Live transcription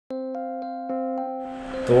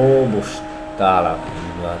To boš tala,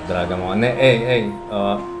 draga moja. Ne,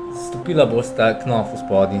 stopila bosta knof v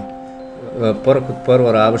spodi. Kot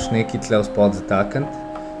prvo rabiš nekaj tle v spod zatakniti.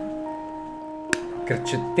 Ker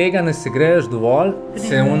če tega ne segreješ dovolj,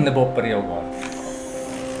 se on ne bo prijel gor.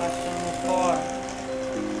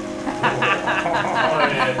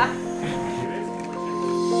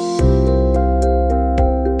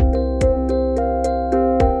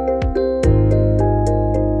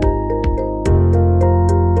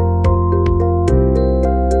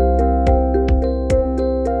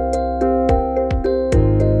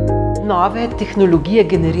 Nove tehnologije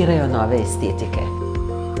generirajo nove estetike.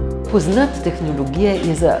 Poznati tehnologije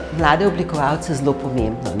je za mlade oblikovalce zelo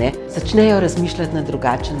pomembno. Začnejo razmišljati na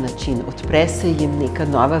drugačen način, odpre se jim neka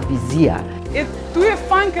nova vizija. Tu je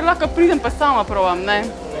fajn, ker lahko pridem pa sama probam.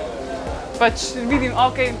 Pač vidim,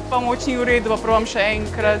 ok, pa moč ni v redu, pa probam še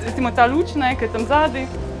enkrat. Recimo ta luč, ki je tam zadaj,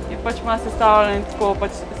 je pač malo sestavljen tako,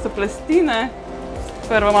 pač so plastine.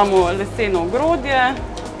 Prvo imamo leseno ogrodje,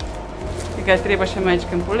 ki ga je treba še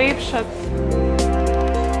majčkeno polepšati.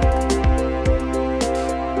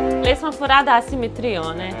 Jaz imam rada asimetrijo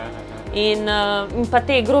in pa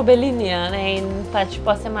te grobe linije in pač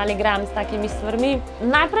pa se malo igram s takimi stvarmi.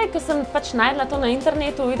 Najprej, ko sem pač najdla to na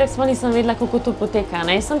internetu, nisem vedela, kako to poteka.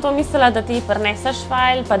 Sem to mislila, da ti prineseš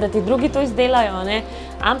fajl, pa da ti drugi to izdelajo,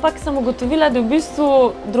 ampak sem ugotovila, da je v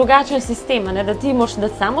bistvu drugačen sistem, da ti moraš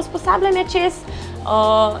dati samo usposabljanje čez,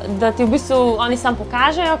 da ti v bistvu oni sam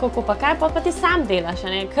pokažejo, kako pa kaj, pa ti sam delaš,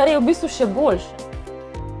 kar je v bistvu še boljše.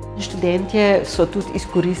 Študentje so tudi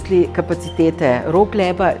izkoristili kapacitete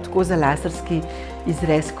RogLaba, tako za laserski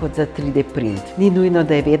izrez kot za 3D print. Ni nujno,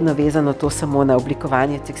 da je vedno vezano to samo na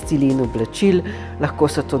oblikovanje tekstilij in oblačil, lahko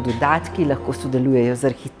so to dodatki, lahko sodelujejo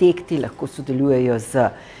z arhitekti, lahko sodelujejo z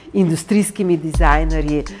industrijskimi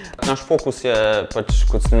dizajnerji. Naš fokus je pač,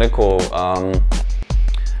 kot sem rekel,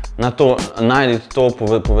 na to najti to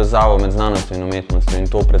povezavo med znanostjo in umetnostjo in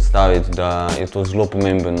to predstaviti, da je to zelo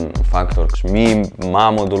pomemben faktor. Mi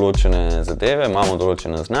imamo določene zadeve, imamo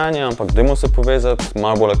določene znanja, ampak dajmo se povezati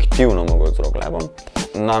malo bolj aktivno mogoče z RogLabom.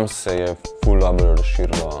 Nam se je ful bolj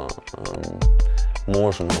razširilo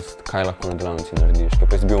možnost, kaj lahko na delavnici narediš. Ker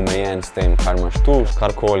pa si bil omejen s tem, kar imaš tu,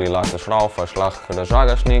 karkoli, lahko šraufaš, lahko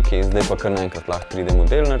razžagaš nekaj, zdaj pa kar naenkrat lahko 3D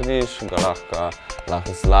model narediš, ga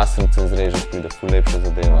lahko z lasercem zrežeš, pride ful lepša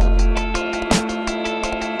zadeva.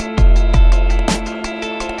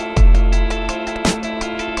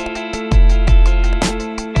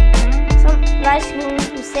 Raje smo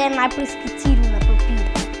vse najprej skicirali na papir.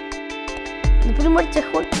 Naprimer,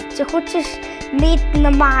 če hočeš imeti na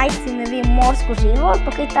majici, ne vem, morsko želvo ali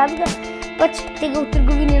pa kaj takega, pač tega v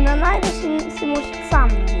trgovini ne najdeš in si moraš sam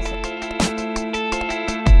narisati.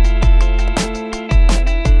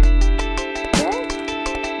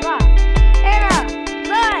 Dva, ena,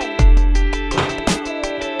 zdaj!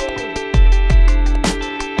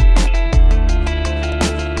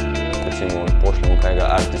 Recimo, pošljemo kajega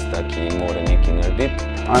artista, ki mora nekaj narediti.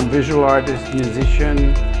 I'm visual artist,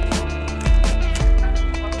 musician,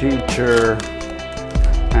 teacher,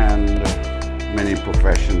 and many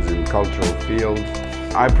professions in cultural fields.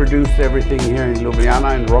 I produce everything here in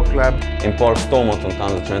Ljubljana in RogLab. In pol s tomotom tam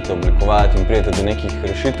začnete oblikovati in prijete do nekih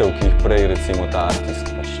rešitev, ki jih prej recimo ta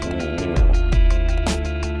artist pač ni imel.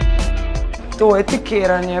 To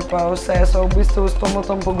etikiranje pa vse so v bistvu s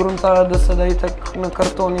tomotom pogruntali, da se da itak na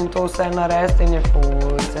karton in to vse narediti in je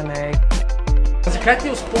ful cenej. Zakaj ti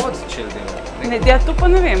je v spod začel delati? Ja, to pa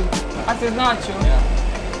ne vem. A si značil? Ja.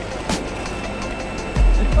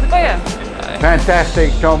 Pa je.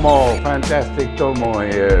 Fantastic Tomo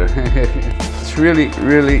here. It's really,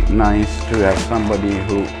 really nice to have somebody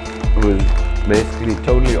who is basically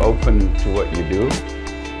totally open to what you do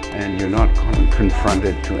and you're not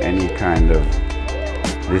confronted to any kind of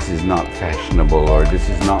this is not fashionable or this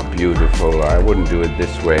is not beautiful or I wouldn't do it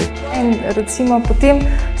this way. In recimo potem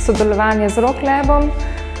sodelovanje z RogLabom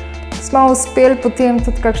smo uspeli potem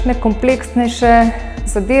tudi kakšne kompleksnejše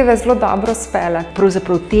zadeve zelo dobro speljati.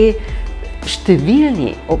 Pravzaprav te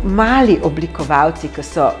številni mali oblikovalci, ki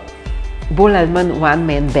so bolj ali manj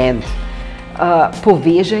one-man band,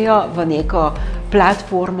 povežejo v neko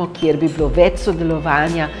platformo, kjer bi bilo več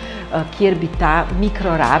sodelovanja, kjer bi ta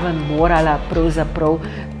mikroraven morala pravzaprav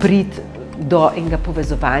priti do enega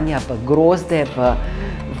povezovanja v grozde,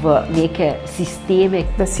 v neke sisteme.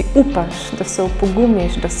 Da si upaš, da se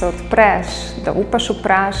opogumiš, da se odpreš, da upaš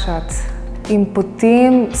vprašati. In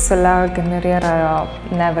potem se lahko generirajo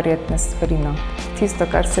neverjetne stvari. Tisto,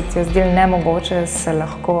 kar se ti je zdelo nemogoče, se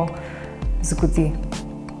lahko zgodi.